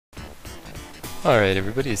Alright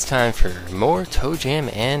everybody, it's time for more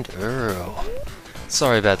Toejam and Earl.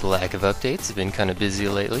 Sorry about the lack of updates, I've been kind of busy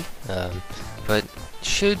lately, but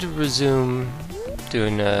should resume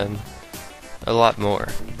doing a lot more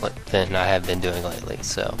than I have been doing lately,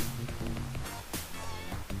 so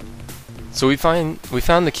we found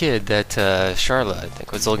the kid that Charlotte, I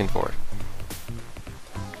think, was looking for.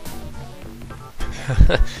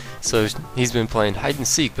 So he's been playing hide and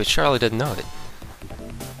seek, but Charlotte doesn't know it.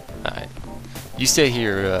 Alright. You stay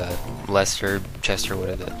here, Lester, Chester,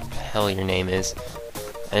 whatever the hell your name is.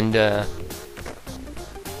 And, yeah,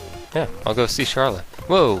 I'll go see Charlotte.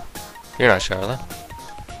 Whoa! You're not Charlotte.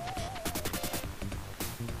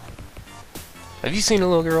 Have you seen a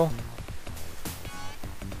little girl?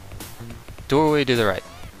 Doorway to the right.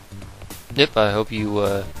 Yep, I hope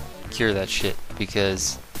you, cure that shit,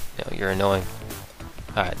 because, you know, you're annoying.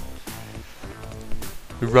 Alright.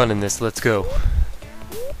 We're running this, let's go.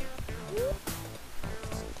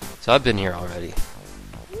 So I've been here already.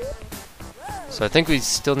 So I think we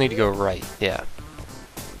still need to go right, yeah.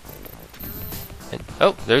 And,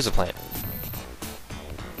 oh, there's a plant.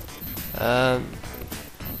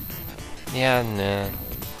 Yeah, nah.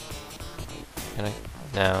 Can I?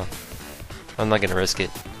 No. I'm not gonna risk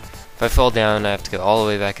it. If I fall down, I have to go all the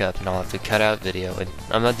way back up, and I'll have to cut out video, and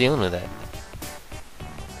I'm not dealing with that.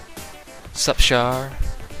 Sup, Char?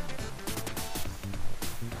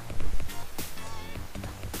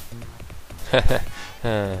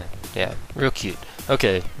 Yeah, real cute.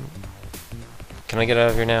 Okay. Can I get out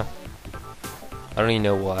of here now? I don't even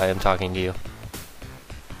know why I'm talking to you.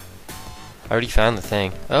 I already found the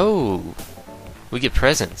thing. Oh! We get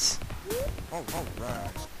presents.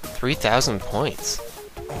 3,000 points.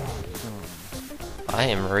 I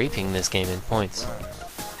am raping this game in points.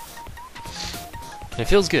 And it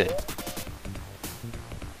feels good.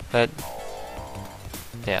 But,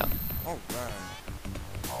 yeah.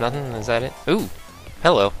 Nothing? Is that it? Ooh!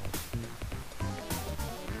 Hello.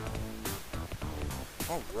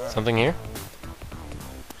 Something here?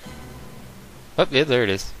 Oh, yeah, there it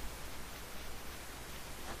is.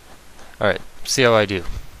 Alright, see how I do.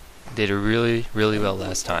 Did it really, really well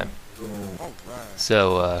last time.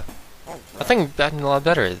 So, I think I've gotten a lot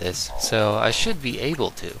better at this, so I should be able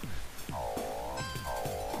to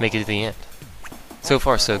make it to the end. So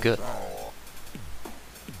far, so good.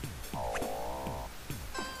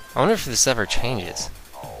 I wonder if this ever changes.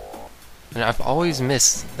 And I've always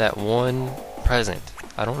missed that one present.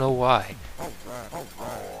 I don't know why.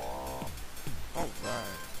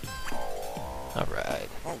 Alright.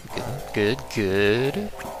 Good, good,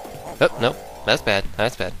 good. Oh, nope. That's bad.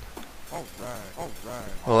 That's bad.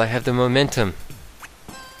 Well, I have the momentum.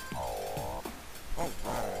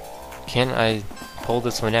 Can I pull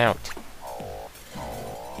this one out?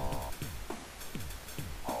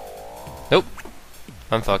 Nope.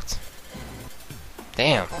 I'm fucked.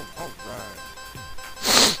 Damn.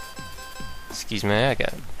 Excuse me, I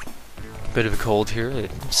got a bit of a cold here.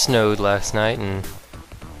 It snowed last night, and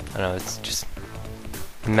I don't know, it's just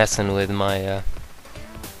messing with my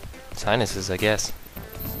sinuses, I guess.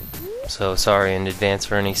 So sorry in advance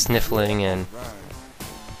for any sniffling and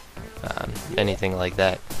anything like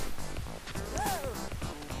that.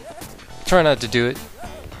 Try not to do it,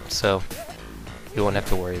 so you won't have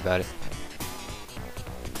to worry about it.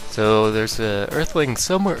 So there's a Earthling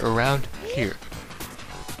somewhere around here.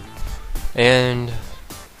 And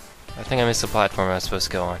I think I missed the platform I was supposed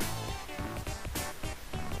to go on.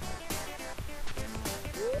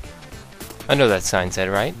 I know that sign said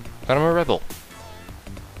right, but I'm a rebel.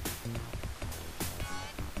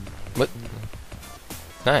 What?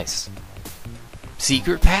 Nice.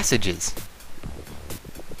 Secret passages.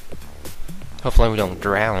 Hopefully we don't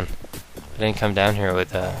drown. I didn't come down here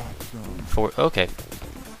with okay. I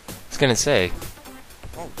was gonna say,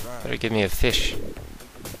 better give me a fish.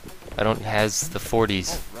 I don't has the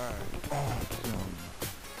 40s.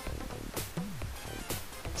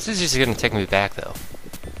 This is just gonna take me back though.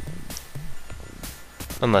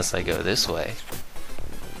 Unless I go this way.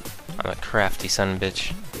 I'm a crafty son of a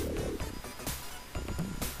bitch.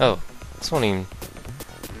 Oh, this won't even...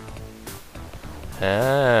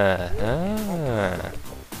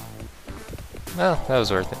 Well, that was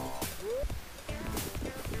worth it.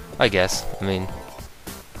 I guess. I mean,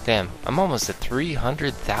 damn, I'm almost at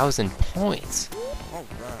 300,000 points.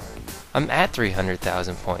 I'm at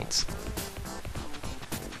 300,000 points.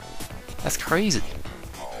 That's crazy.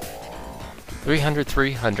 300,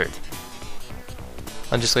 300.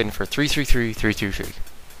 I'm just waiting for 333, 333.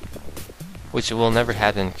 Which will never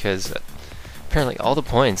happen because apparently all the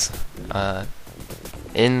points on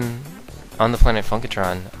the planet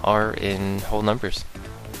Funkotron are in whole numbers.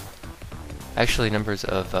 Actually, numbers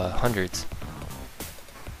of hundreds.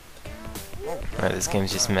 Alright, this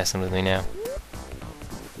game's just messing with me now.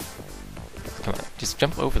 Come on, just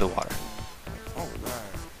jump over the water.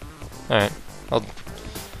 Alright,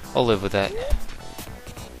 I'll live with that.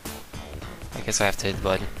 I guess I have to hit the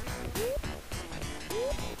button.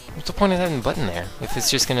 What's the point of having the button there? If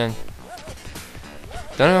it's just gonna...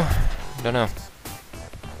 Don't know.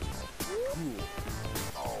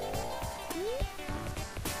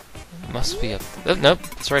 It must be up... Oh, nope,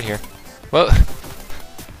 it's right here. Whoa!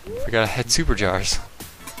 Forgot I had super jars.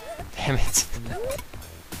 Damn it.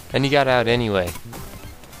 And you got out anyway.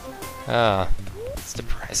 Ah, it's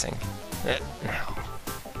depressing. No.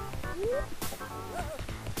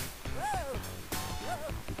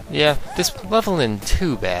 Yeah, this level isn't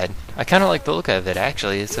too bad. I kind of like the look of it,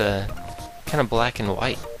 actually. It's kind of black and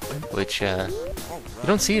white, which you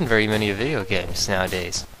don't see in very many video games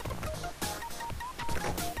nowadays.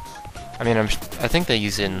 I mean, I think they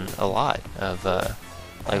use it in a lot of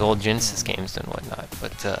like old Genesis games and whatnot.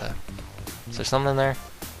 But is there something there?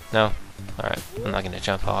 No. All right, I'm not gonna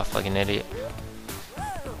jump off like an idiot.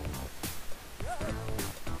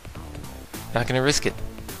 Not gonna risk it.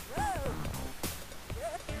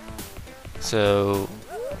 So,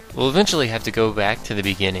 we'll eventually have to go back to the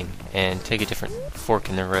beginning and take a different fork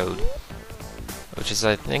in the road. Which is,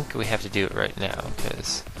 I think, we have to do it right now,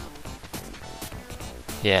 because...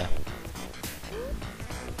 Yeah.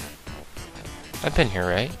 I've been here,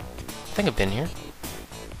 right? I think I've been here.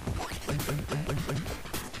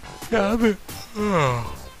 Yeah, I've been...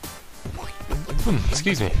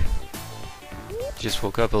 excuse me. Just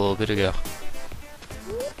woke up a little bit ago.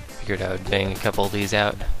 Figured I would bang a couple of these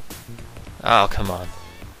out. Oh, come on.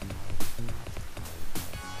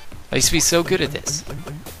 I used to be so good at this.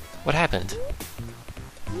 What happened?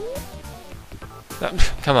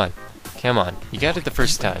 Oh, come on. Come on. You got it the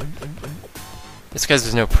first time. It's because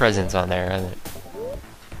there's no presents on there, isn't it?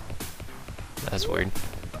 That's weird.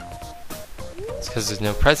 It's because there's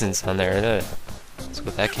no presents on there, isn't it? That's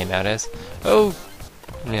what that came out as. Oh!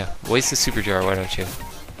 Yeah, waste the super jar, why don't you?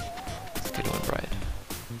 It's a good one, Brian.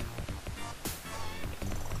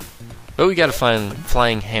 But we gotta find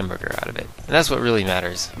flying hamburger out of it. And that's what really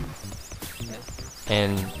matters.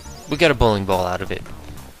 And we got a bowling ball out of it.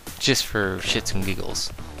 Just for shits and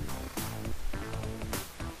giggles.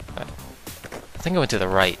 I think I went to the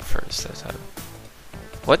right first that time.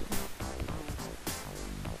 What?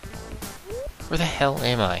 Where the hell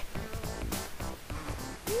am I?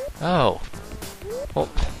 Oh. Well.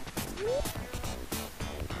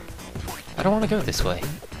 I don't want to go this way.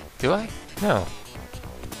 Do I? No.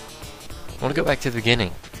 I want to go back to the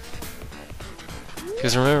beginning.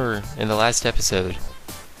 Because remember, in the last episode,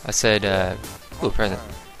 I said, ooh, present.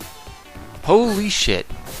 Holy shit!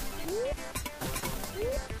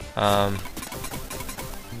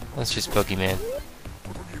 Let's just Boogeyman.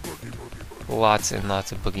 Lots and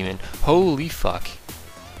lots of Boogeyman. Holy fuck.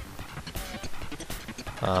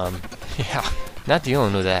 Yeah, not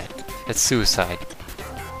dealing with that. That's suicide.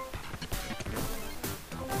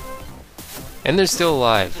 And they're still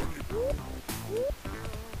alive.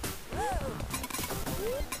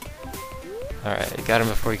 Alright, I got him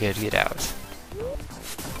before he could get out.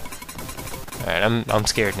 Alright, I'm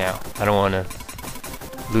scared now. I don't want to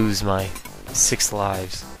lose my 6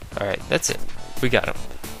 lives. Alright, that's it. We got him.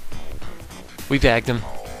 We bagged him.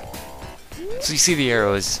 So you see the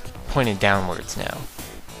arrow is pointed downwards now.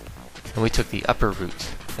 And we took the upper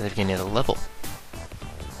route at the beginning of the level.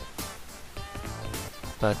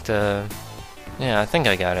 But, yeah, I think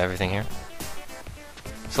I got everything here.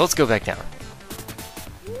 So let's go back down.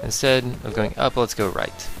 Instead of going up, let's go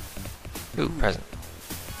right. Ooh, present.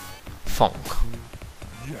 Funk.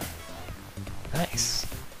 Nice.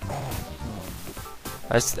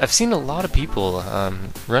 I've seen a lot of people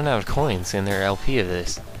run out of coins in their LP of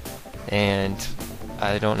this, and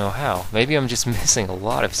I don't know how. Maybe I'm just missing a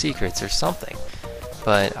lot of secrets or something,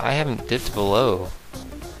 but I haven't dipped below.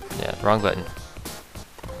 Yeah, wrong button.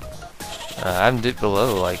 I haven't dipped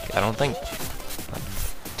below, like, I don't think, like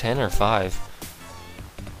 10 or 5.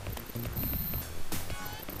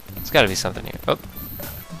 There's gotta be something here. Oh,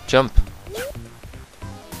 jump.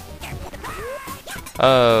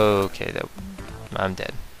 Okay, I'm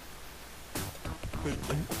dead.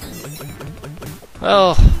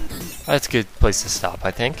 Well, that's a good place to stop,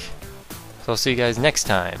 I think. So I'll see you guys next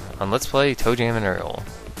time on Let's Play Toejam and Earl.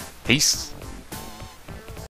 Peace.